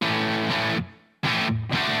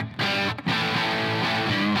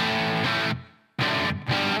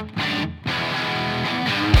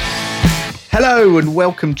Hello and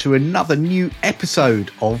welcome to another new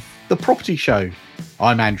episode of The Property Show.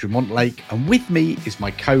 I'm Andrew Montlake and with me is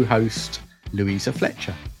my co-host Louisa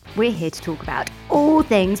Fletcher. We're here to talk about all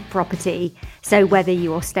things property. So whether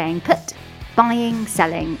you're staying put, buying,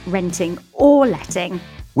 selling, renting or letting,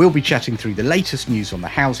 we'll be chatting through the latest news on the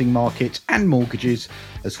housing market and mortgages,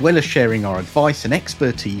 as well as sharing our advice and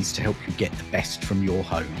expertise to help you get the best from your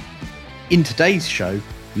home. In today's show,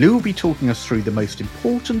 Lou will be talking us through the most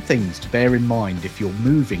important things to bear in mind if you're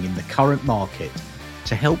moving in the current market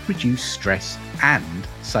to help reduce stress and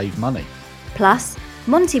save money. Plus,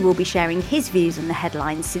 Monty will be sharing his views on the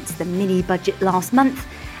headlines since the mini budget last month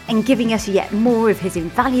and giving us yet more of his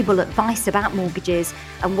invaluable advice about mortgages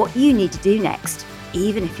and what you need to do next,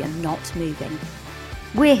 even if you're not moving.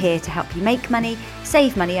 We're here to help you make money,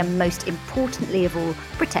 save money and most importantly of all,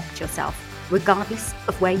 protect yourself, regardless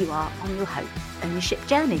of where you are on your home ownership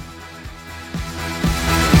journey.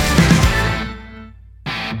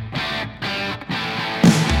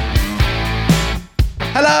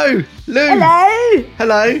 Hello, Lou. Hello.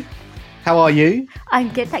 Hello. How are you? I'm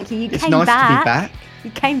good, thank you. It's nice to be back. You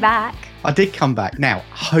came back. I did come back. Now,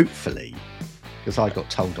 hopefully, because I got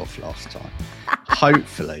told off last time,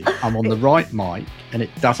 hopefully I'm on the right mic and it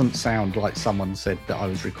doesn't sound like someone said that I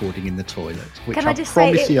was recording in the toilet, which I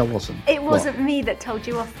promise you I wasn't. It wasn't me that told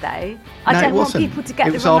you off, though. I don't want people to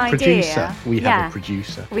get the wrong idea. It was our producer. We have a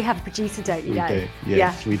producer. We have a producer, don't you? We know? do.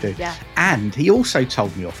 Yes, we do. Yeah. And he also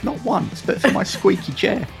told me off, not once, but for my squeaky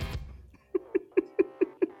chair.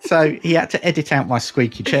 So he had to edit out my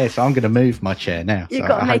squeaky chair, so I'm going to move my chair now. You've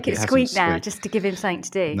got to make it squeak now, just to give him something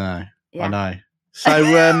to do. No, yeah. I know.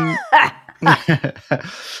 So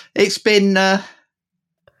it's been I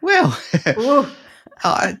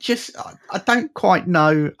don't quite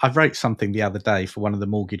know. I wrote something the other day for one of the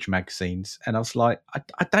mortgage magazines, and I was like,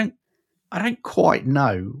 I don't quite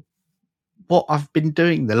know what I've been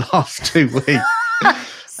doing the last 2 weeks.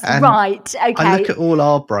 And right. Okay. I look at all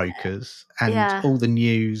our brokers and all the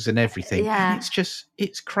news and everything, and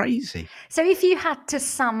it's crazy. So if you had to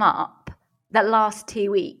sum up the last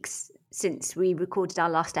 2 weeks since we recorded our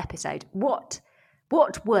last episode, what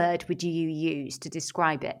word would you use to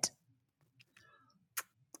describe it?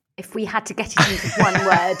 If we had to get it into one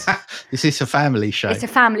word. Is this a family show? It's a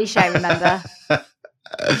family show, remember?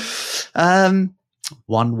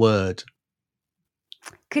 One word.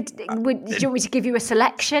 Do you want me to give you a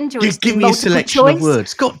selection? Do you want give me a selection of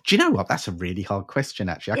words. God, do you know what? That's a really hard question,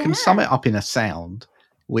 actually. I can sum it up in a sound,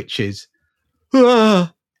 which is...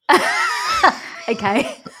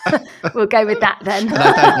 Okay, we'll go with that then. And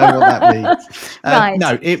I don't know what that means. Right.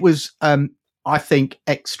 No, it was, I think,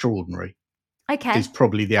 extraordinary. Okay. Is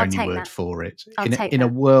probably the only word for it. In a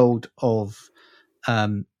world of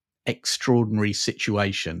extraordinary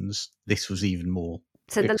situations, this was even more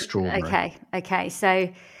extraordinary. Okay. So,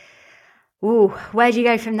 where do you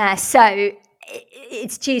go from there? So,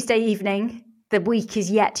 it's Tuesday evening. The week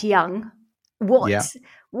is yet young. What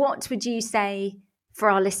would you say for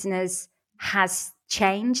our listeners has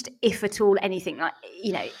changed, if at all, anything, like,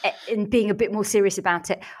 you know, and being a bit more serious about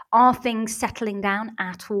it? Are things settling down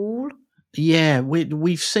at all? Yeah,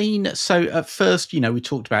 we've seen. So at first, you know, we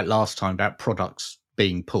talked about last time about products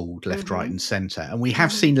being pulled left, right, and centre, and we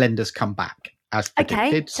have seen lenders come back as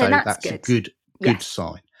predicted. Okay, so that's a good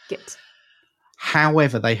sign. Good.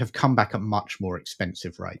 However, they have come back at much more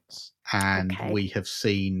expensive rates, and we have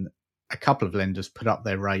seen a couple of lenders put up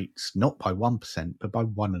their rates not by 1%, but by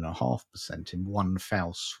 1.5% in one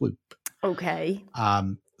foul swoop. Okay.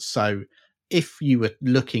 So if you were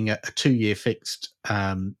looking at a 2-year fixed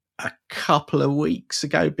a couple of weeks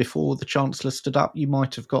ago before the Chancellor stood up, you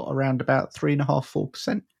might have got around about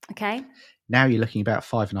 3.5-4%. Okay. Now you're looking about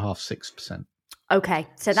 5.5-6%. Okay,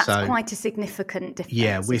 so that's quite a significant difference.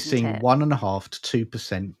 Yeah, we're seeing 1.5 to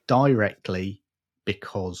 2% directly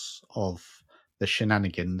because of the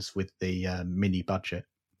shenanigans with the mini budget.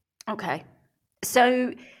 Okay,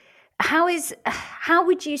 so how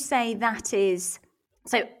would you say that is?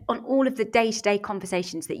 So on all of the day-to-day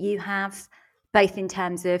conversations that you have, both in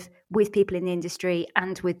terms of with people in the industry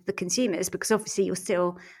and with the consumers, because obviously you're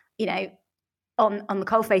still, you know, on the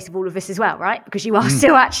coalface of all of this as well, right? Because you are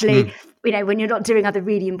still actually, you know, when you're not doing other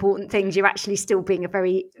really important things, you're actually still being a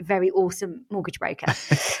very, very awesome mortgage broker.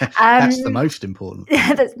 That's the most important.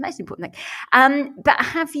 That's the most important thing. But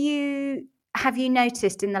have you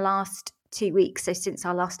noticed in the last 2 weeks, so since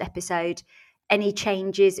our last episode, any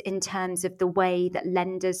changes in terms of the way that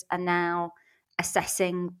lenders are now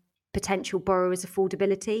assessing potential borrowers'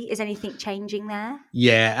 affordability? Is anything changing there?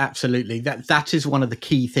 Yeah, absolutely. That is one of the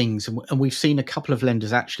key things. And we've seen a couple of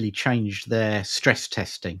lenders actually change their stress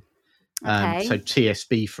testing Okay. So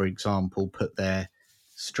TSB, for example, put their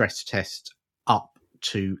stress test up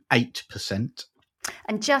to 8%.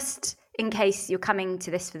 And just in case you're coming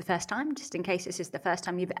to this for the first time, just in case this is the first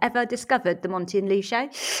time you've ever discovered the Monty and Lou show,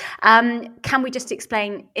 can we just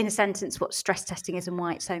explain in a sentence what stress testing is and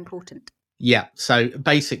why it's so important? Yeah. So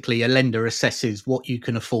basically, a lender assesses what you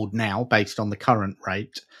can afford now based on the current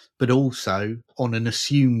rate, but also on an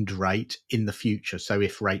assumed rate in the future. So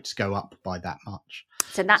if rates go up by that much.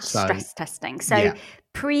 So that's stress testing. So yeah.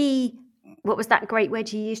 what was that great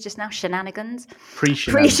word you used just now? Shenanigans?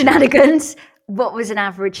 Pre-shenanigans. What was an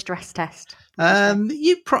average stress test?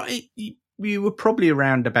 You were probably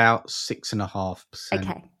around about 6.5%.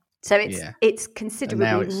 Okay. So it's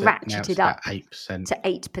considerably ratcheted up 8%. to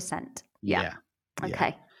 8%. Yeah. Okay.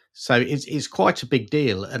 Yeah. So it's quite a big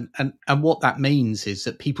deal. And what that means is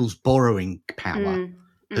that people's borrowing power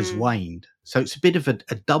has waned. So it's a bit of a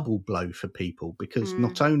double blow for people, because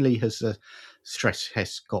not only has the stress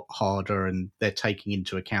test got harder and they're taking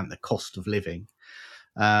into account the cost of living,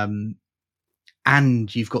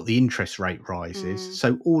 and you've got the interest rate rises.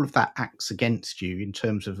 So all of that acts against you in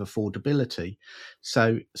terms of affordability.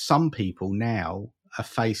 So some people now are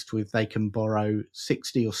faced with, they can borrow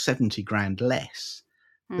 60 or 70 grand less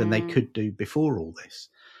than they could do before all this.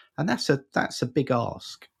 And that's a big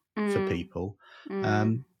ask for people.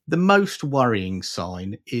 The most worrying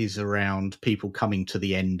sign is around people coming to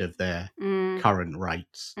the end of their current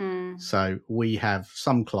rates. So we have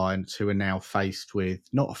some clients who are now faced with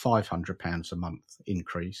not a £500 a month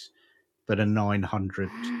increase, but a £900,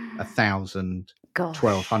 £1,000,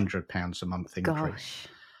 £1,200 a month increase.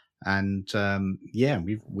 And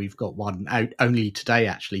we've got one out only today,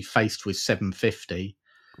 actually, faced with £750.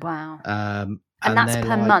 Wow. And that's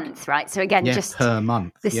per month, right? So again, just per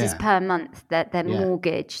month. This is per month that their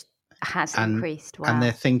mortgage has increased. Wow. And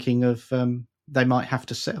they're thinking of they might have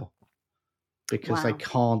to sell, because they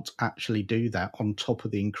can't actually do that on top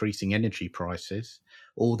of the increasing energy prices,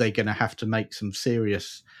 or they're going to have to make some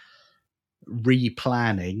serious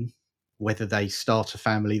replanning whether they start a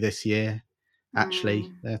family this year. Actually,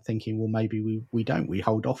 they're thinking, well, maybe we don't. We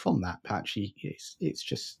hold off on that. But actually, it's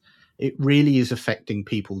just, it really is affecting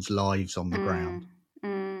people's lives on the ground.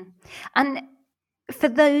 And for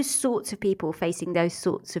those sorts of people facing those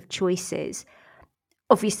sorts of choices,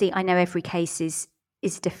 obviously, I know every case is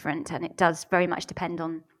different, and it does very much depend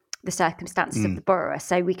on the circumstances of the borrower.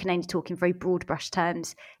 So we can only talk in very broad brush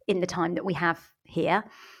terms in the time that we have here.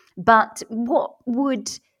 But what would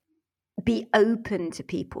be open to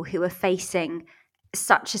people who are facing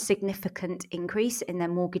such a significant increase in their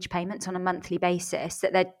mortgage payments on a monthly basis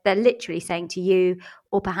that they're literally saying to you,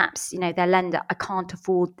 or perhaps their lender, I can't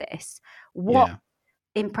afford this? What,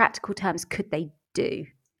 in practical terms, could they do?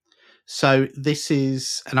 So this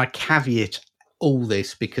is, and I caveat all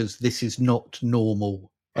this because this is not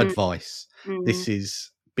normal advice. This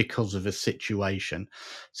is because of a situation.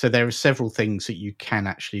 So there are several things that you can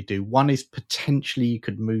actually do. One is potentially you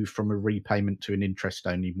could move from a repayment to an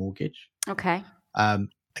interest-only mortgage. Okay.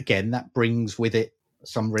 Again, that brings with it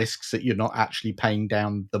some risks that you're not actually paying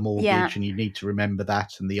down the mortgage, and you need to remember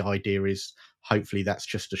that. And the idea is, hopefully, that's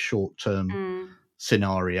just a short-term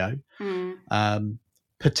scenario.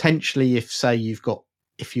 Potentially,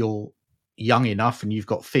 if you're young enough and you've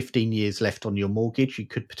got 15 years left on your mortgage, you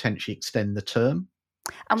could potentially extend the term.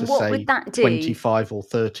 And what would that do? 25 or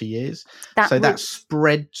 30 years. That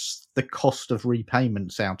spreads the cost of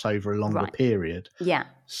repayments out over a longer period. Yeah.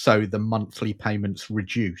 So the monthly payments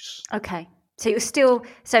reduce. Okay. So you're still,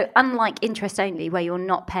 unlike interest only, where you're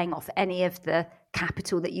not paying off any of the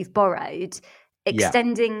capital that you've borrowed,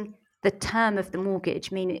 extending the term of the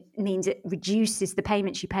mortgage means it reduces the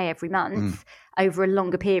payments you pay every month over a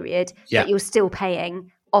longer period, but you're still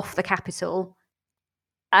paying off the capital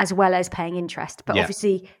as well as paying interest. But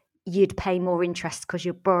obviously you'd pay more interest because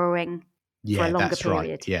you're borrowing for a longer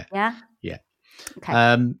period. Right. Yeah.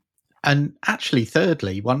 Okay. And actually,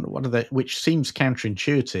 thirdly, one of the, which seems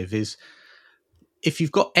counterintuitive, is if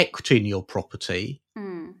you've got equity in your property,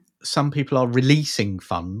 some people are releasing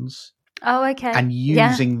funds. Oh, okay. And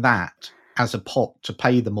using that as a pot to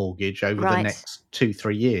pay the mortgage over the next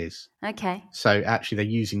 2-3 years. Okay. So actually they're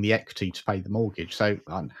using the equity to pay the mortgage. So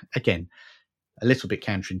again, a little bit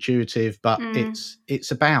counterintuitive, but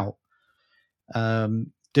it's about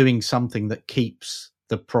doing something that keeps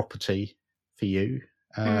the property for you.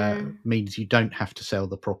 Means you don't have to sell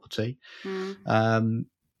the property.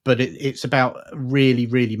 But it's about really,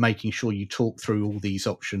 really making sure you talk through all these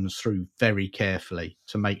options through very carefully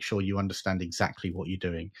to make sure you understand exactly what you're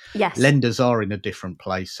doing. Yes. Lenders are in a different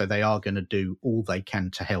place, so they are going to do all they can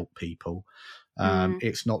to help people.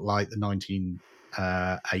 It's not like the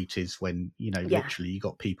 80s when, Yeah. literally you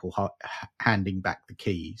got people handing back the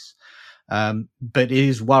keys. But it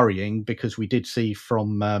is worrying because we did see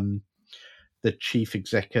from the chief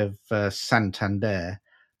exec of Santander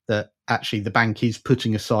that actually the bank is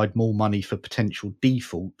putting aside more money for potential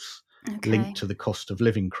defaults linked to the cost of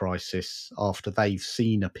living crisis after they've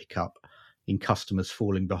seen a pickup in customers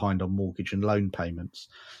falling behind on mortgage and loan payments.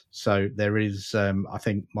 So there is, I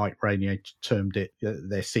think Mike Rainier termed it,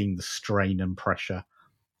 they're seeing the strain and pressure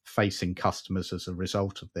facing customers as a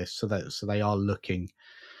result of this. So they are looking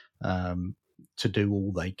to do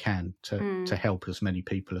all they can to help as many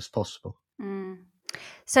people as possible.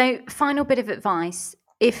 So, final bit of advice.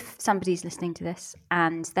 If somebody's listening to this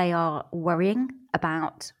and they are worrying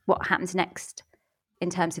about what happens next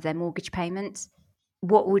in terms of their mortgage payments,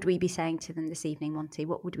 what would we be saying to them this evening, Monty?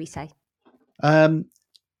 What would we say?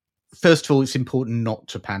 First of all, it's important not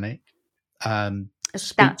to panic.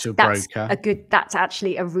 Speak to a broker. That's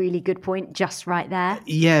actually a really good point, just right there.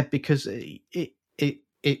 Yeah, because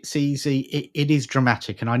it's easy. It is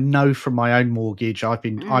dramatic, and I know from my own mortgage.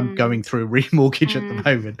 I'm going through a remortgage at the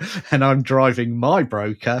moment, and I'm driving my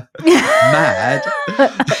broker mad,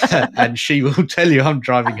 and she will tell you I'm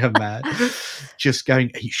driving her mad. Just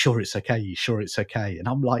going, are you sure it's okay? Are you sure it's okay? And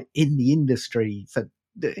I'm like in the industry for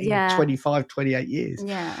 25, 28 years,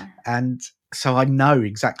 and so I know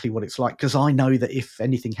exactly what it's like because I know that if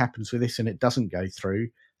anything happens with this and it doesn't go through,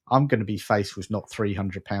 I'm going to be faced with not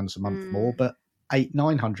 £300 a month more, but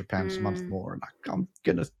 £800-900 a month more, and I'm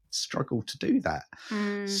going to struggle to do that.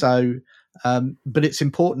 So, but it's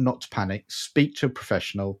important not to panic. Speak to a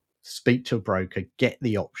professional, speak to a broker, get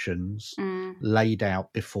the options laid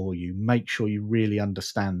out before you. Make sure you really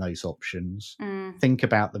understand those options. Think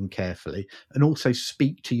about them carefully, and also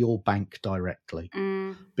speak to your bank directly.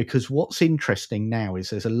 Because what's interesting now is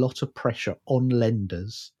there's a lot of pressure on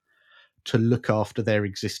lenders to look after their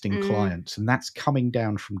existing clients, and that's coming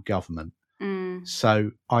down from government. So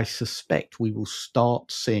I suspect we will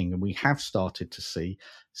start seeing, and we have started to see,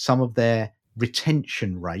 some of their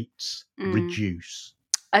retention rates reduce.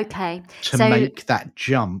 Okay. To make that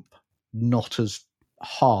jump not as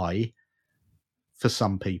high for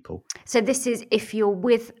some people. So this is if you're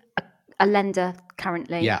with a lender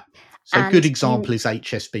currently. Yeah. So a good example is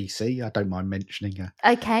HSBC. I don't mind mentioning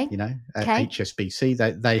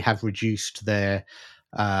HSBC. They have reduced their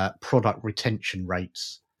product retention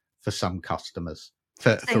rates for some customers,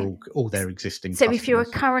 for all their existing customers. So if you're a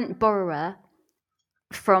current borrower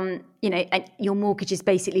from, and your mortgage is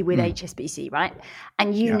basically with HSBC, right?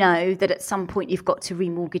 And you know that at some point you've got to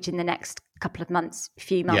remortgage in the next couple of months,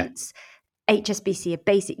 few months. HSBC are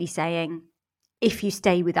basically saying, if you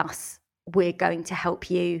stay with us, we're going to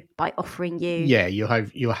help you by offering you. Yeah,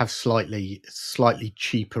 you'll have slightly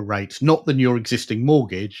cheaper rates, not than your existing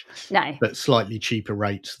mortgage, but slightly cheaper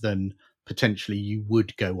rates than potentially you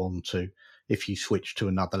would go on to if you switch to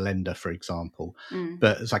another lender, for example.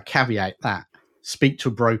 But as I caveat that, speak to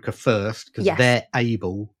a broker first, because they're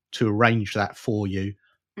able to arrange that for you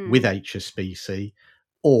with HSBC,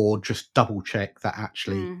 or just double check that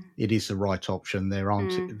actually it is the right option.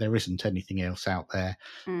 There isn't anything else out there.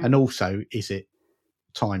 And also, is it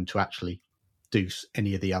time to actually do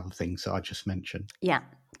any of the other things that I just mentioned? Yeah,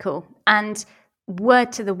 cool. And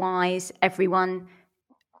word to the wise, everyone,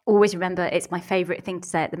 always remember, it's my favourite thing to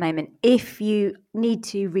say at the moment. If you need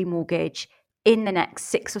to remortgage in the next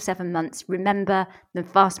 6 or 7 months, remember the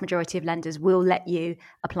vast majority of lenders will let you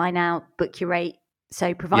apply now, book your rate.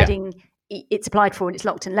 So providing it's applied for and it's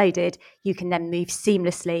locked and loaded, you can then move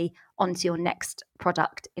seamlessly onto your next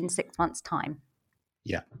product in 6 months' time.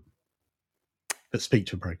 Yeah. But speak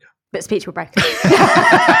to a broker.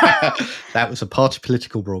 That was a party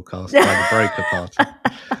political broadcast by the broker party.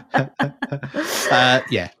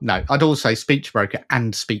 I'd also speak to a broker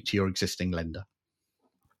and speak to your existing lender.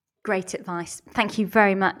 Great advice. Thank you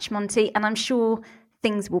very much, Monty. And I'm sure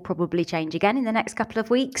things will probably change again in the next couple of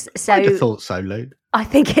weeks. So I'd have thought so, Lou. I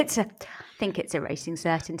think it's a racing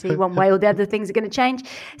certainty. One way or the other, things are going to change.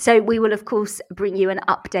 So we will, of course, bring you an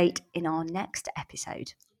update in our next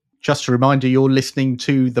episode. Just a reminder, you're listening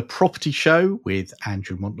to The Property Show with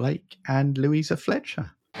Andrew Montlake and Louisa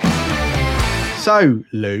Fletcher. So,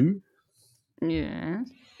 Lou. Yeah.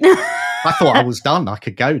 I thought I was done. I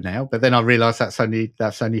could go now, but then I realised that's only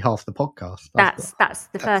half the podcast. That's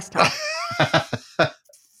the first half.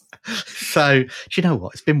 So, do you know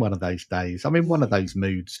what? It's been one of those days. I'm in one of those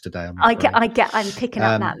moods today. I'm picking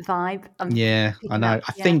up that vibe. I know.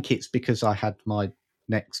 I think it's because I had my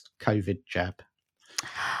next COVID jab.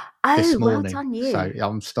 This morning. Well done you. So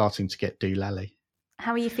I'm starting to get doolally.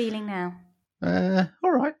 How are you feeling now?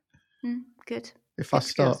 All right. Good. If I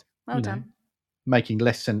start, well done. making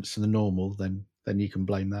less sense than normal, then you can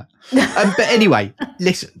blame that. But anyway,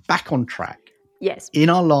 listen, back on track. Yes. In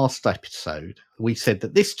our last episode, we said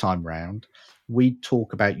that this time round, we'd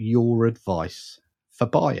talk about your advice for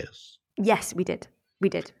buyers. Yes, we did. We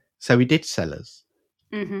did. So we did sellers.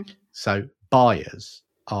 Mm-hmm. So buyers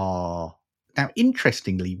are... Now,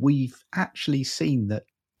 interestingly, we've actually seen that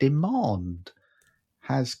demand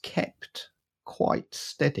has kept quite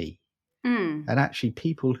steady. Mm. And actually,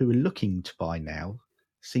 people who are looking to buy now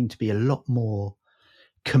seem to be a lot more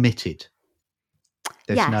committed.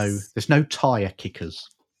 There's no tire kickers.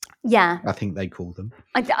 Yeah, I think they call them.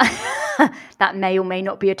 That may or may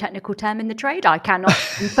not be a technical term in the trade. I cannot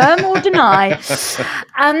confirm or deny.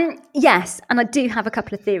 Yes, and I do have a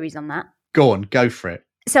couple of theories on that. Go on, go for it.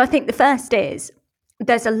 So I think the first is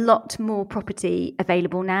there's a lot more property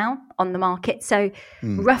available now on the market. So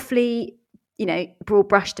roughly, broad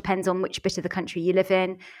brush, depends on which bit of the country you live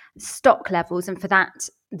in, stock levels, and for that,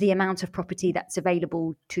 the amount of property that's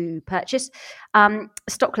available to purchase.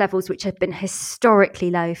 Stock levels, which have been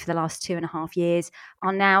historically low for the last 2.5 years,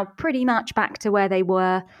 are now pretty much back to where they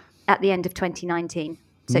were at the end of 2019.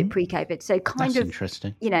 So pre-COVID. So That's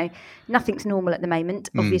interesting. Nothing's normal at the moment,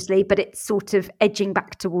 obviously, but it's sort of edging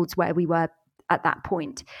back towards where we were at that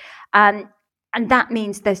point. And that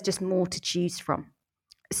means there's just more to choose from.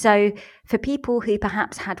 So for people who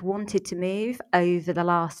perhaps had wanted to move over the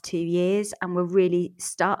last 2 years and were really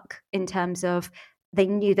stuck in terms of they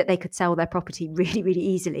knew that they could sell their property really, really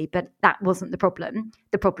easily, but that wasn't the problem.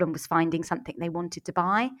 The problem was finding something they wanted to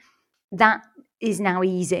buy. That is now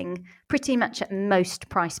easing pretty much at most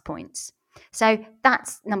price points. So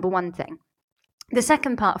that's number one thing. The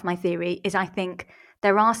second part of my theory is I think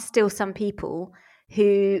there are still some people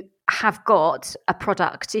who have got a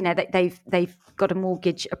product, they've got a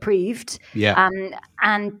mortgage approved,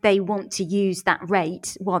 and they want to use that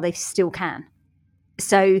rate while they still can.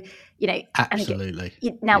 So, absolutely.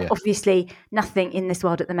 Obviously, nothing in this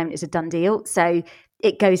world at the moment is a done deal. So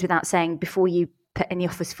it goes without saying, before you put any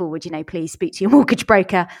offers forward, please speak to your mortgage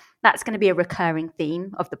broker. That's going to be a recurring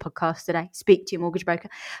theme of the podcast today. Speak to your mortgage broker.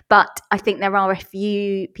 But I think there are a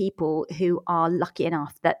few people who are lucky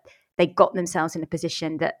enough that they got themselves in a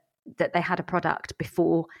position that they had a product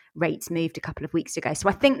before rates moved a couple of weeks ago. So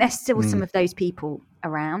I think there's still some of those people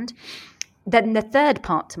around. Then the third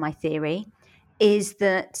part to my theory is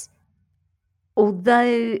that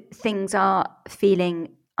although things are feeling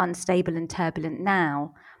unstable and turbulent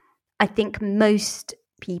now, I think most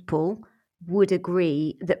people would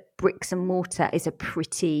agree that bricks and mortar is a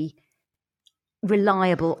pretty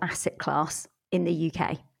reliable asset class in the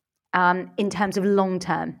UK in terms of long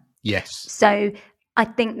term. Yes. So I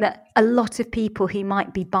think that a lot of people who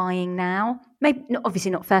might be buying now, maybe obviously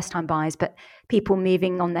not first time buyers, but people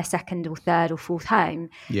moving on their second or third or fourth home,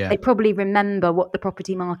 they probably remember what the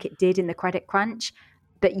property market did in the credit crunch,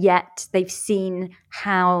 but yet they've seen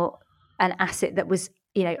how an asset that was,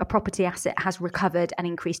 a property asset has recovered and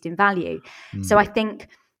increased in value. So I think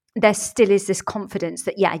there still is this confidence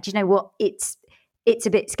that, do you know what? It's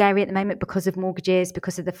a bit scary at the moment because of mortgages,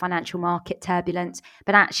 because of the financial market turbulence,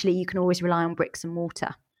 but actually you can always rely on bricks and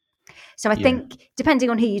mortar. So I think depending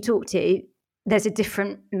on who you talk to, there's a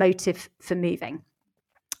different motive for moving.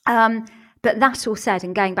 But that all said,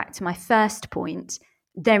 and going back to my first point,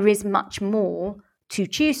 there is much more to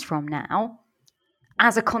choose from now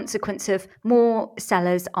as a consequence of more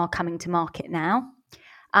sellers are coming to market now.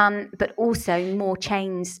 But also more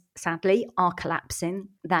chains, sadly, are collapsing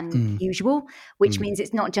than usual, which means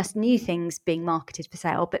it's not just new things being marketed for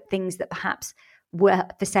sale, but things that perhaps were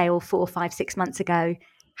for sale 4, 5, 6 months ago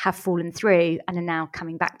have fallen through and are now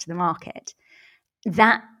coming back to the market.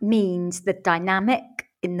 That means the dynamic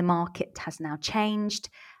in the market has now changed,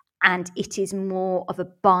 and it is more of a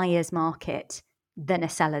buyer's market than a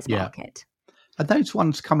seller's market. And those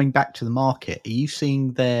ones coming back to the market, are you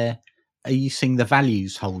seeing the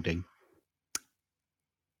values holding?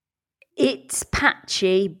 It's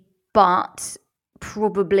patchy, but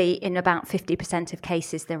probably in about 50% of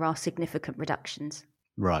cases, there are significant reductions.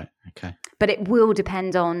 Right. Okay. But it will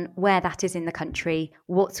depend on where that is in the country,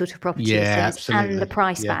 what sort of property it is, absolutely. and the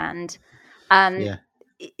price band.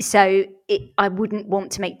 So I wouldn't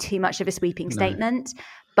want to make too much of a sweeping statement,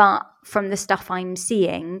 but from the stuff I'm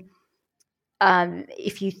seeing,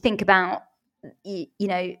 if you think about,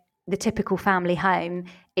 the typical family home,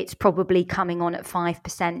 it's probably coming on at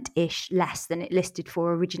 5%-ish less than it listed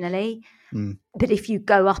for originally. But if you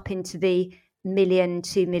go up into the £1 million,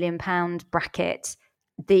 £2 million bracket,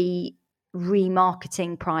 the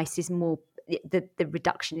remarketing price is more, the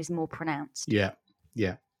reduction is more pronounced. Yeah.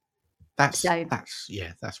 That's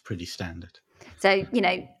pretty standard. So,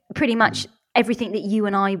 pretty much everything that you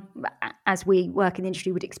and I, as we work in the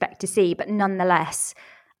industry, would expect to see. But nonetheless,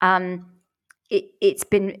 it's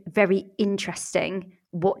been very interesting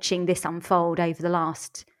watching this unfold over the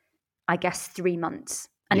last, I guess, 3 months.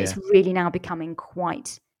 And it's really now becoming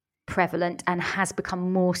quite prevalent and has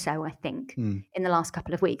become more so, I think, in the last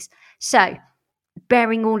couple of weeks. So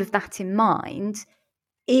bearing all of that in mind,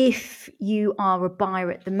 if you are a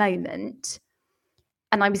buyer at the moment,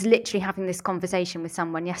 and I was literally having this conversation with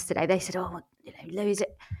someone yesterday, they said, "Oh, Lou,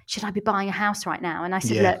 should I be buying a house right now?" And I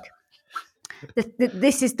said, "Look,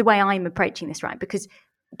 this is the way I'm approaching this, right? Because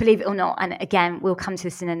believe it or not, and again, we'll come to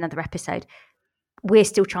this in another episode, we're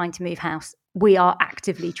still trying to move house. We are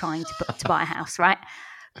actively trying to buy a house, right?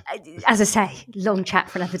 As I say, long chat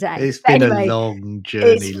for another day. It's been a long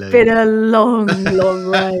journey, Lou. It's been a long, long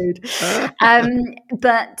road.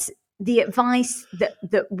 But the advice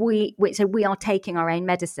that we are taking our own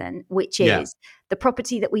medicine, which is the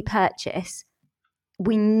property that we purchase,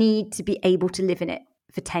 we need to be able to live in it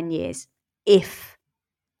for 10 years if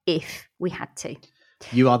we had to.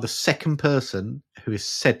 You are the second person who has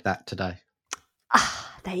said that today.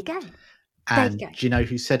 There you go. And do you know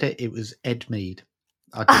who said it? It was Ed Mead.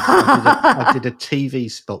 I did a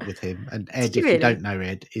TV spot with him, and Ed, if you don't know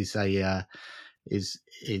Ed, is a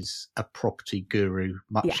property guru,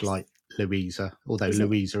 much like Louisa. Although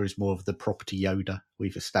Louisa is more of the property Yoda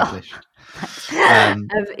we've established. But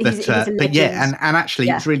actually,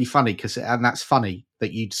 it's really funny and that's funny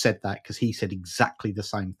that you'd said that, because he said exactly the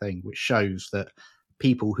same thing, which shows that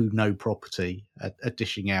people who know property are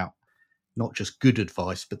dishing out not just good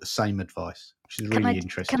advice, but the same advice, which is really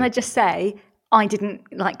interesting. Can I just say, I didn't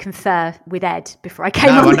confer with Ed before I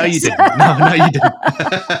came No, on. I know you didn't.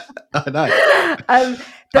 I know.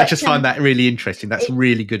 I just find that really interesting. That's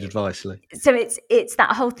really good advice, Lee. So it's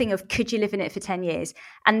that whole thing of, could you live in it for 10 years?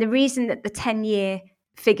 And the reason that the 10-year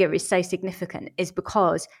figure is so significant is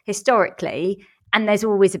because historically, and there's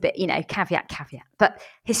always a bit, caveat, but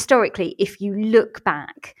historically, if you look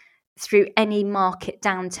back through any market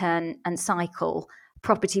downturn and cycle,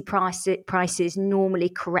 property prices normally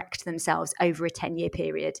correct themselves over a 10-year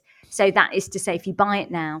period. So that is to say, if you buy it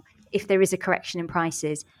now, if there is a correction in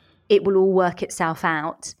prices, it will all work itself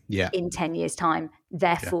out in 10 years' time.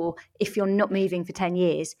 Therefore, if you're not moving for 10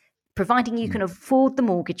 years, providing you can afford the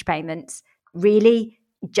mortgage payments, really,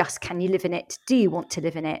 just can you live in it? Do you want to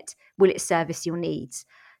live in it? Will it service your needs?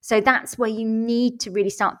 So that's where you need to really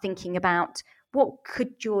start thinking about, what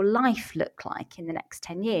could your life look like in the next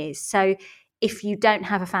 10 years? So if you don't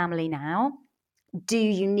have a family now, do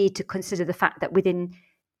you need to consider the fact that within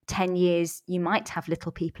 10 years, you might have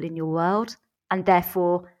little people in your world? And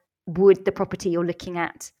therefore, would the property you're looking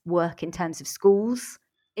at work in terms of schools,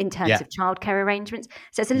 in terms of childcare arrangements?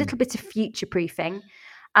 So it's a little bit of future proofing.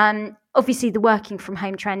 Obviously, the working from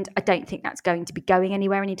home trend, I don't think that's going to be going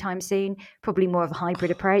anywhere anytime soon. Probably more of a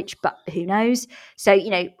hybrid approach, but who knows? So,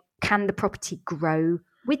 can the property grow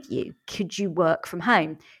with you? Could you work from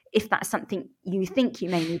home? If that's something you think you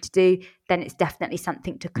may need to do, then it's definitely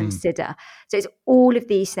something to consider. So it's all of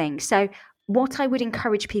these things. So what I would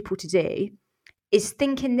encourage people to do is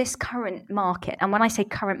think in this current market. And when I say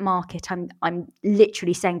current market, I'm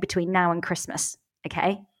literally saying between now and Christmas.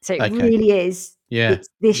 Okay. So it really is it's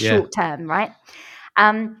this short term, right?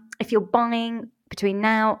 If you're buying between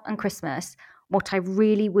now and Christmas, what I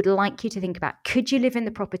really would like you to think about, could you live in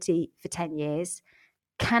the property for 10 years?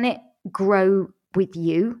 Can it grow with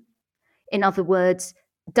you? In other words,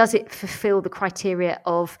 does it fulfill the criteria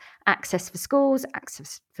of access for schools,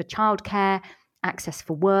 access for childcare, access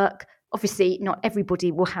for work? Obviously, not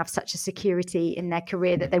everybody will have such a security in their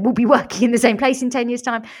career that they will be working in the same place in 10 years'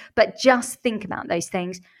 time, but just think about those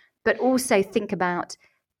things. But also think about,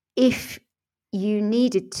 if you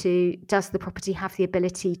needed to, does the property have the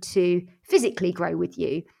ability to physically grow with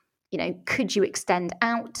you? Could you extend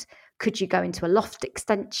out? Could you go into a loft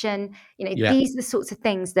extension? These are the sorts of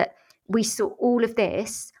things that we saw all of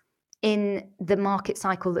this in the market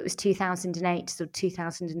cycle that was 2008 to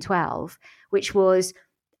 2012, which was,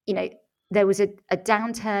 there was a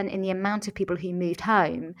downturn in the amount of people who moved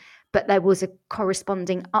home, but there was a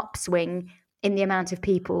corresponding upswing in the amount of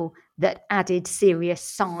people that added serious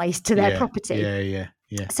size to their property.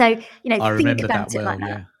 Yeah. So, I think about it like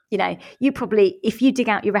that. You probably, if you dig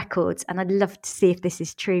out your records, and I'd love to see if this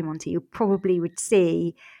is true, Monty, you probably would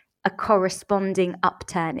see a corresponding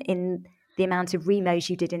upturn in the amount of remos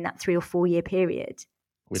you did in that 3 or 4 year period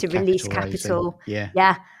to release capital.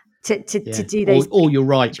 To do those. Or you're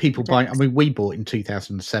right, people buying. I mean, we bought in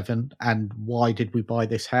 2007, and why did we buy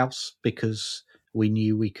this house? Because we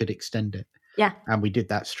knew we could extend it. Yeah. And we did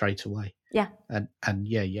that straight away. Yeah. And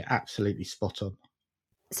you're absolutely spot on.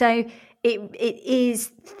 So it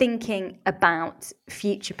is thinking about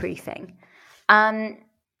future proofing.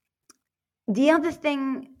 The other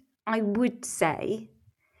thing I would say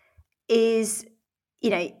is,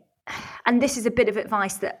 and this is a bit of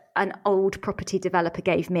advice that an old property developer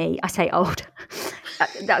gave me. I say old.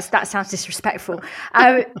 that sounds disrespectful.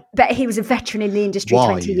 But he was a veteran in the industry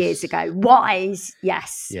 20 years ago. Wise,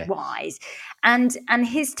 yes, wise. And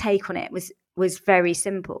his take on it was very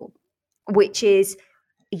simple, which is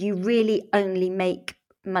you really only make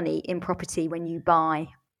money in property when you buy,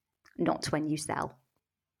 not when you sell.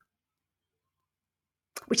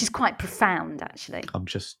 Which is quite profound, actually.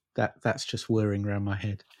 That's just whirring around my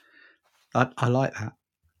head. I like that.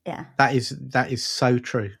 Yeah. That is so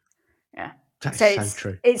true. Yeah. That's so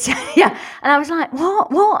true. It's yeah. And I was like,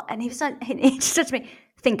 what? And he said to me,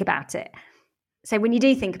 think about it. So when you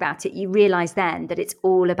do think about it, you realise then that it's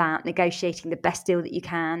all about negotiating the best deal that you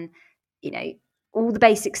can. All the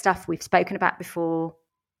basic stuff we've spoken about before,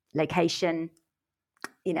 location,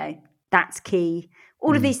 that's key.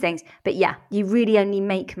 All of these things. But yeah, you really only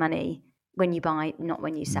make money when you buy, not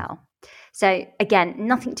when you sell. So again,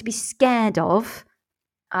 nothing to be scared of.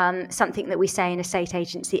 Something that we say in estate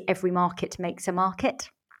agency, every market makes a market.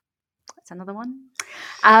 That's another one.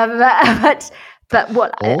 But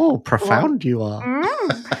what? Profound you are.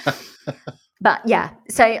 But yeah,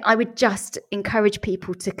 so I would just encourage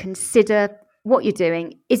people to consider what you're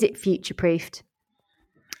doing. Is it future-proofed?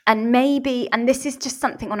 And maybe, and this is just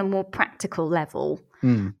something on a more practical level.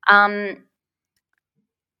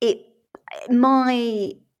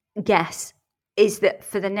 My guess is that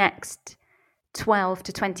for the next 12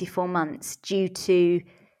 to 24 months, due to,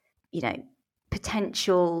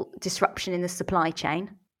 potential disruption in the supply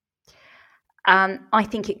chain, I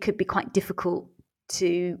think it could be quite difficult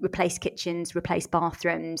to replace kitchens, replace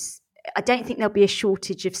bathrooms. I don't think there'll be a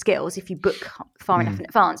shortage of skills if you book far enough in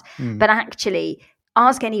advance. But actually,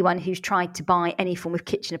 ask anyone who's tried to buy any form of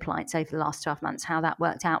kitchen appliance over the last 12 months how that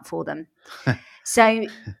worked out for them. So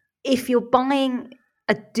if you're buying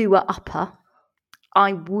a doer-upper,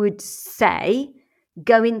 I would say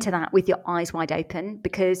go into that with your eyes wide open,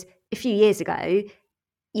 because a few years ago,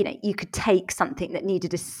 you could take something that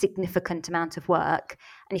needed a significant amount of work,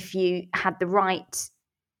 and if you had the right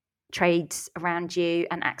trades around you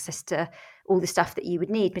and access to all the stuff that you would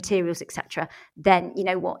need, materials, etc., then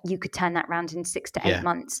you could turn that around in 6 to 8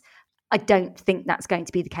 months. I don't think that's going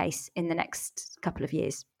to be the case in the next couple of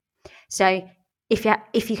years. So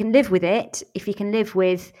if you can live with it, if you can live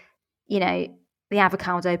with, the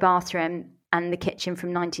avocado bathroom and the kitchen from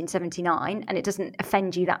 1979, and it doesn't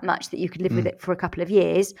offend you that much that you could live with it for a couple of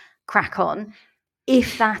years, crack on.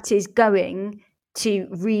 If that is going to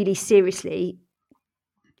really seriously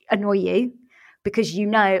annoy you, because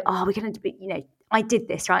we're going to be, I did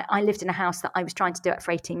this, right? I lived in a house that I was trying to do it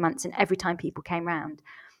for 18 months, and every time people came round,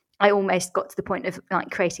 I almost got to the point of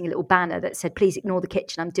creating a little banner that said, please ignore the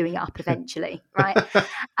kitchen, I'm doing it up eventually, right?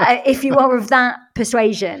 If you are of that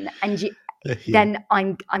persuasion, and then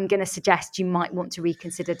I'm going to suggest you might want to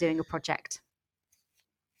reconsider doing a project.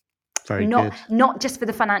 Very good. Not just for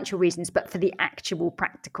the financial reasons, but for the actual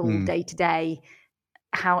practical day-to-day.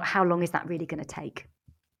 How long is that really going to take?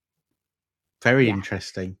 Very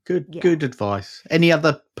interesting. Good advice. Any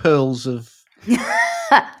other pearls of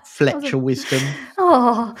Fletcher wisdom?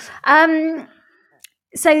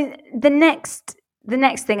 So the next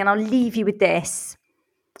thing, and I'll leave you with this.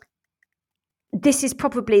 This is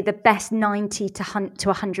probably the best £90 to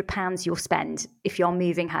 £100 you'll spend if you're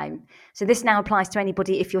moving home. So this now applies to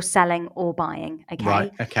anybody if you're selling or buying. Okay.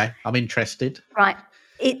 Right. Okay. I'm interested. Right.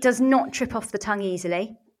 It does not trip off the tongue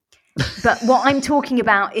easily. But what I'm talking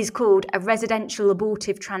about is called a residential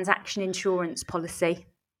abortive transaction insurance policy.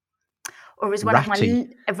 Or as one of my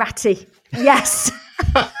ratty. Yes.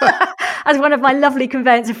 As one of my lovely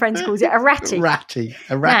conveyancer friends calls it, a ratty.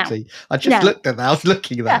 A ratty. I just looked at that. I was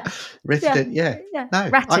looking at that. Resident, No.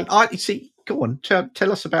 Ratty. I see. Go on.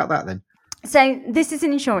 Tell us about that then. So this is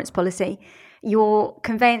an insurance policy. Your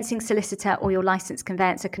conveyancing solicitor or your licensed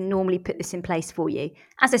conveyancer can normally put this in place for you.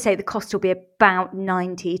 As I say, the cost will be about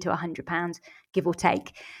 £90 to £100, give or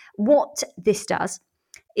take. What this does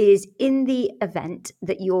is, in the event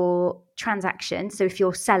that your transaction, so if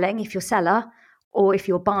you're selling, if your seller, or if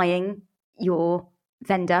you're buying, your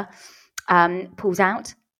vendor pulls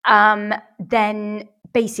out, then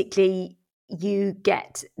basically you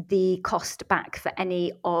get the cost back for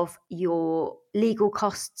any of your legal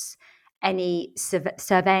costs, any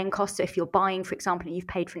surveying costs. So if you're buying, for example, and you've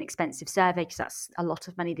paid for an expensive survey, because that's a lot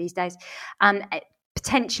of money these days,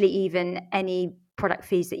 potentially even any product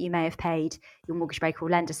fees that you may have paid your mortgage broker or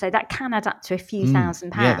lender. So that can add up to a few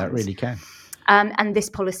 £1,000s. Yeah, that really can. And this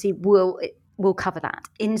policy will cover that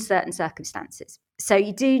in certain circumstances. So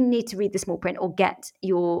you do need to read the small print or get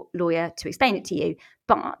your lawyer to explain it to you.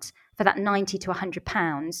 But for that £90 to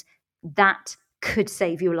 £100, that could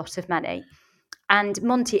save you a lot of money. And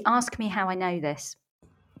Monty, ask me how I know this.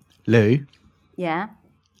 Lou? Yeah?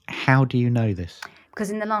 How do you know this?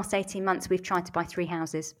 Because in the last 18 months, we've tried to buy 3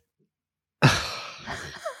 houses.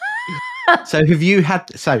 So have you had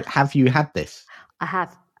this? I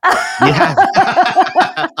have. You have?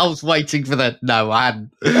 I was waiting for the no, I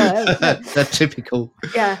hadn't. The typical.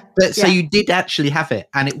 Yeah. But so you did actually have it,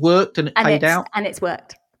 and it worked, and it paid out? And it's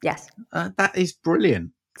worked, yes. That is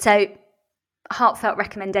brilliant. So heartfelt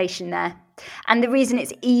recommendation there. And the reason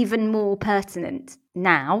it's even more pertinent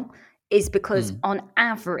now is because on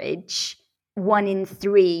average, 1 in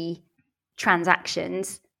 3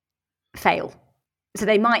 transactions fail. So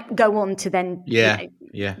they might go on to then,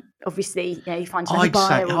 obviously, you find another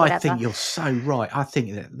buyer or whatever. I think you're so right. I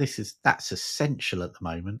think that that's essential at the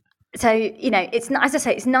moment. So, it's not, as I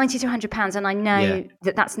say, it's £90 to £100, and I know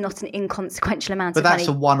that that's not an inconsequential amount of money,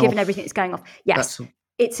 given everything that's going off. Yes,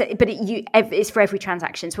 it's for every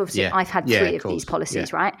transaction. So obviously, I've had 3 of these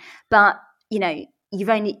policies, right? But you've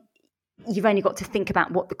only got to think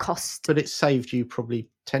about what the cost. But it saved you probably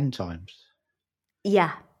 10 times.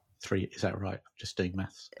 Yeah. 3, is that right? I'm just doing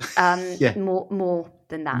maths. More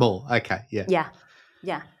than that. More, okay, yeah.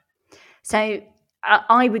 So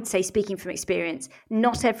I would say, speaking from experience,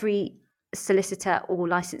 not every solicitor or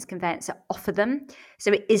licensed conveyancer offer them.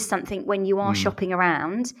 So it is something when you are shopping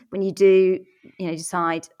around, when you do,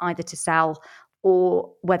 decide either to sell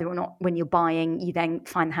or whether or not when you're buying, you then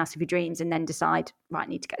find the house of your dreams and then decide, right, I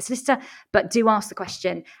need to get a solicitor. But do ask the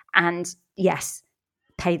question, and yes,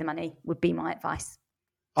 pay the money would be my advice.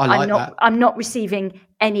 I'm not receiving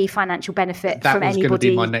any financial benefit from anybody. That was going to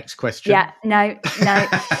be my next question. Yeah, no.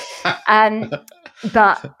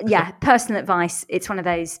 But yeah, personal advice. It's one of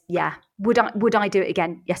those. Yeah, would I do it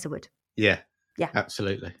again? Yes, I would. Yeah,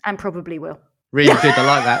 absolutely, and probably will. Really good. I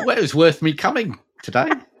like that. Well, it was worth me coming today.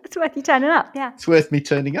 It's worth you turning up. Yeah, it's worth me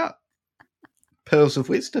turning up. Pearls of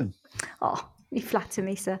wisdom. Oh, you flatter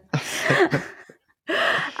me, sir.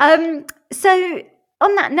 So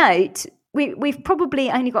on that note, we've probably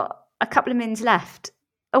only got a couple of minutes left.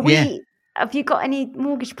 Have you got any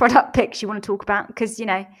mortgage product picks you want to talk about? Because,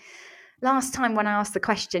 last time when I asked the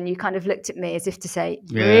question, you kind of looked at me as if to say,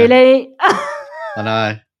 really? I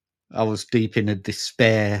know. I was deep in a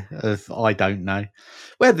despair of, I don't know.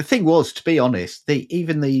 Well, the thing was, to be honest,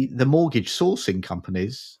 even the mortgage sourcing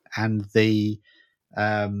companies and the,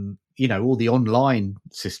 all the online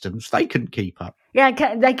systems, they couldn't keep up. Yeah,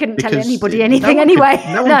 they couldn't tell anybody anything anyway.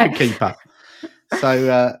 No one could keep up.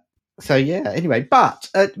 So yeah, anyway, but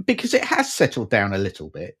because it has settled down a little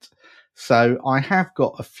bit, so I have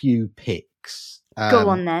got a few picks. Go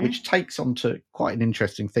on then. Which takes on to quite an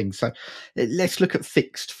interesting thing. So let's look at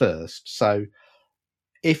fixed first. So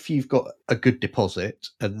if you've got a good deposit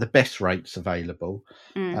and the best rates available,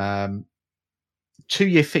 2-year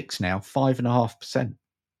fix now, 5.5%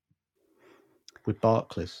 with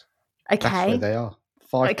Barclays. Okay. That's where they are.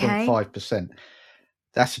 5.5%.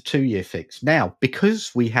 That's a 2-year fix. Now,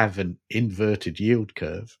 because we have an inverted yield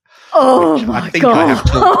curve, which I think I have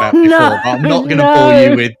talked about before, but I'm not going to bore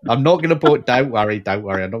you with. I'm not going to bore. Don't worry. I'm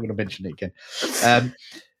not going to mention it again.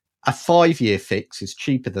 A 5-year fix is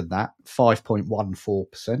cheaper than that,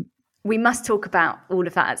 5.14%. We must talk about all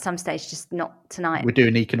of that at some stage, just not tonight. We'll do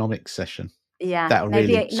an economics session. Yeah, that'll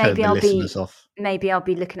really turn the listeners off. Maybe I'll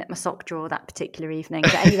be looking at my sock drawer that particular evening.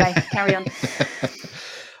 But anyway, carry on.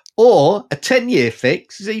 Or a 10-year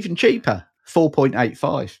fix is even cheaper,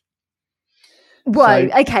 4.85. Whoa,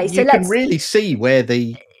 okay. So you can really see where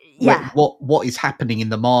what is happening in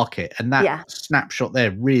the market, and that snapshot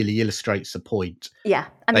there really illustrates the point. Yeah,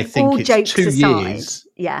 and they think it's 2 years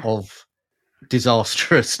of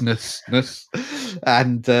disastrousness,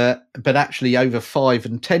 and but actually over 5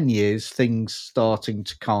 and 10 years, things starting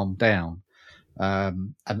to calm down,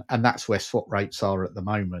 and that's where swap rates are at the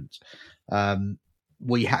moment.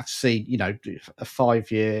 We have seen, a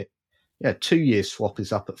 5-year, 2-year swap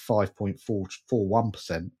is up at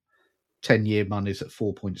 5.41%. 10-year money's at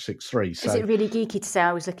 4.63. So is it really geeky to say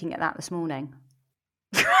I was looking at that this morning?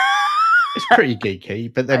 It's pretty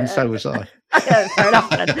geeky, but then so was I. Fair enough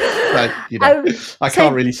then. So, I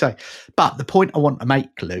can't really say. But the point I want to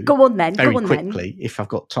make, Lou, go on then, very quickly, if I've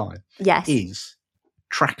got time, is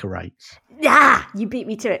tracker rates. Yeah, you beat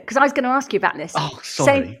me to it because I was going to ask you about this. Oh,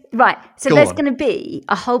 sorry. So there's going to be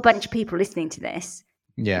a whole bunch of people listening to this.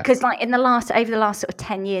 Yeah. Because over the last sort of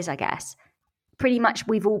 10 years, I guess, pretty much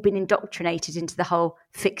we've all been indoctrinated into the whole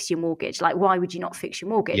fix your mortgage. Like, why would you not fix your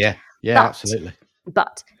mortgage? Yeah, absolutely.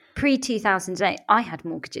 But pre-2008, I had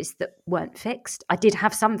mortgages that weren't fixed. I did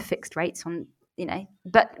have some fixed rates on,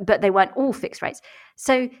 but they weren't all fixed rates.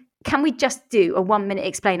 So can we just do a 1-minute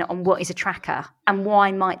explainer on what is a tracker and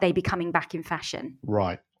why might they be coming back in fashion?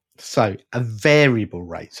 Right. So a variable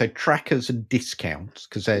rate. So trackers and discounts,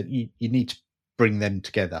 because you need to bring them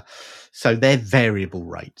together. So they're variable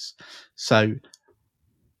rates. So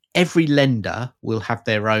every lender will have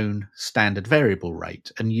their own standard variable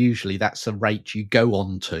rate. And usually that's a rate you go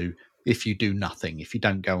on to if you do nothing, if you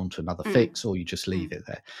don't go on to another fix or you just leave it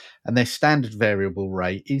there. And their standard variable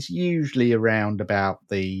rate is usually around about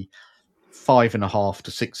the 5.5% to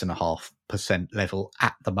 6.5% level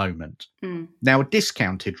at the moment. Now, a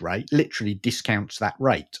discounted rate literally discounts that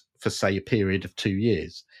rate for, say, a period of 2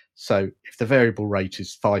 years. So if the variable rate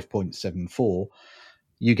is 5.74,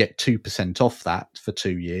 you get 2% off that for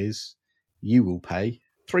 2 years. You will pay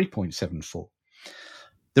 3.74.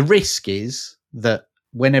 The risk is that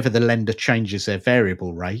whenever the lender changes their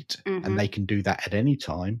variable rate, and they can do that at any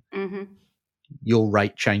time, your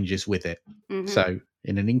rate changes with it. So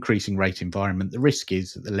in an increasing rate environment, the risk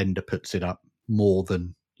is that the lender puts it up more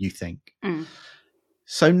than you think.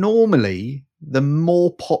 So normally, the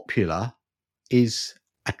more popular is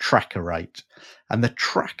a tracker rate, and the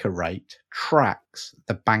tracker rate tracks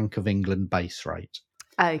the Bank of England base rate.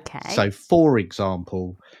 Okay. So, for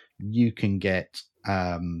example, you can get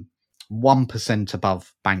 1%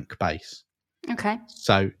 above bank base. Okay.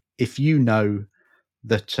 So if you know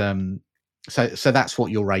that, so that's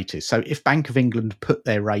what your rate is. So if Bank of England put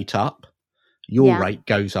their rate up, your rate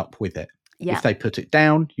goes up with it. Yeah. If they put it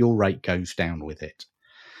down, your rate goes down with it.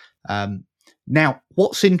 Now,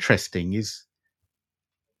 what's interesting is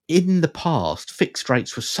in the past, fixed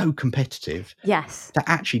rates were so competitive that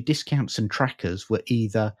actually discounts and trackers were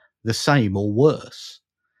either the same or worse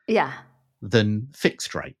than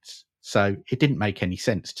fixed rates. So it didn't make any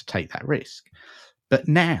sense to take that risk. But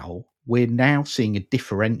now we're now seeing a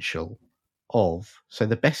differential of, so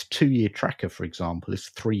the best 2-year tracker, for example, is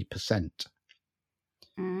 3%.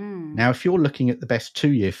 Now, if you're looking at the best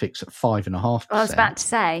 2-year fix at 5.5%, I was about to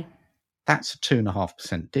say, that's a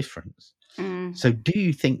 2.5% difference. So do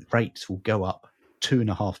you think rates will go up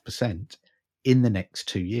 2.5% in the next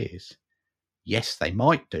 2 years? Yes, they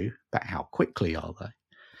might do, but how quickly are they?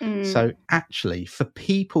 So actually, for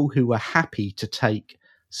people who are happy to take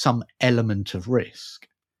some element of risk,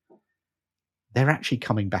 they're actually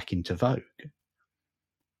coming back into vogue.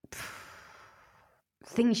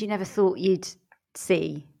 Things you never thought you'd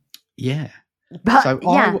see. Yeah. But, so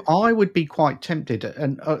I would be quite tempted.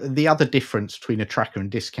 And the other difference between a tracker and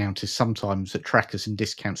discount is sometimes that trackers and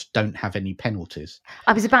discounts don't have any penalties.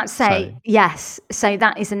 I was about to say, yes. So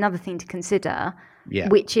that is another thing to consider,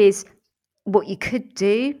 which is what you could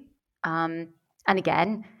do. And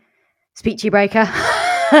again, speak to your broker,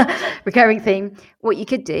 recurring theme. What you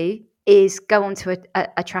could do is go onto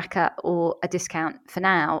a tracker or a discount for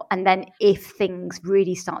now. And then if things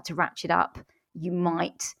really start to ratchet up, you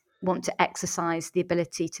might want to exercise the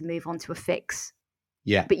ability to move on to a fix.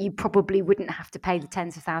 Yeah. But you probably wouldn't have to pay the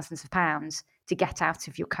tens of thousands of pounds to get out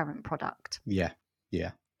of your current product. Yeah.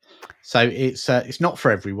 Yeah. So it's not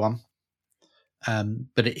for everyone.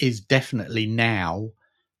 But it is definitely now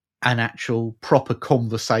an actual proper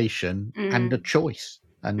conversation and a choice.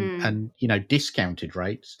 And you know, discounted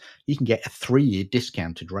rates, you can get a 3-year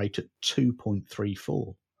discounted rate at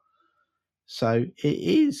 2.34. So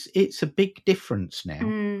it's a big difference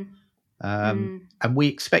now. And we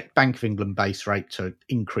expect Bank of England base rate to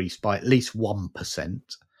increase by at least 1%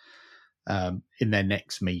 in their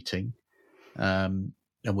next meeting. And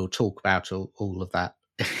we'll talk about all of that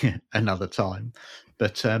another time.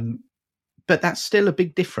 But that's still a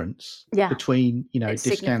big difference between, you know, it's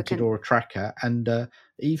discounted or a tracker and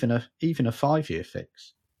even a 5-year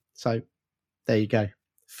fix. So there you go.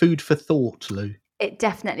 Food for thought, Lou. It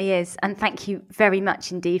definitely is. And thank you very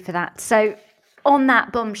much indeed for that. So on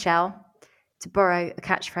that bombshell, to borrow a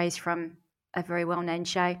catchphrase from a very well-known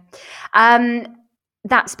show,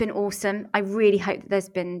 that's been awesome. I really hope that there's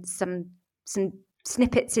been some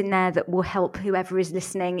snippets in there that will help whoever is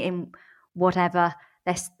listening in whatever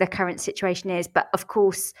their current situation is. But of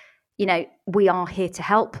course, you know, we are here to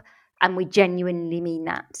help, and we genuinely mean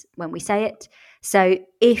that when we say it. So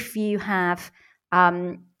if you have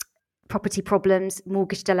property problems,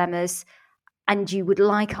 mortgage dilemmas, and you would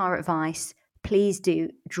like our advice, please do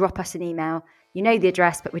drop us an email. You know the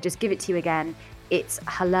address, but we'll just give it to you again. It's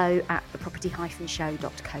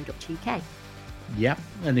hello@theproperty-show.co.uk. Yeah,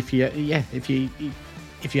 and if you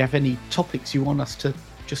have any topics you want us to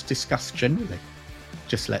just discuss generally.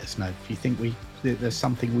 Just let us know. If you think there's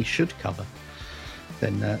something we should cover,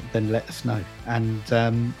 then let us know.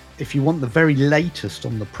 And if you want the very latest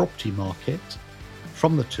on the property market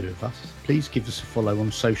from the two of us, please give us a follow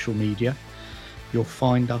on social media. You'll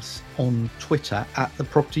find us on Twitter at The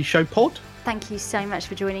Property Show Pod. Thank you so much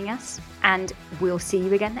for joining us, and we'll see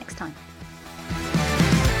you again next time.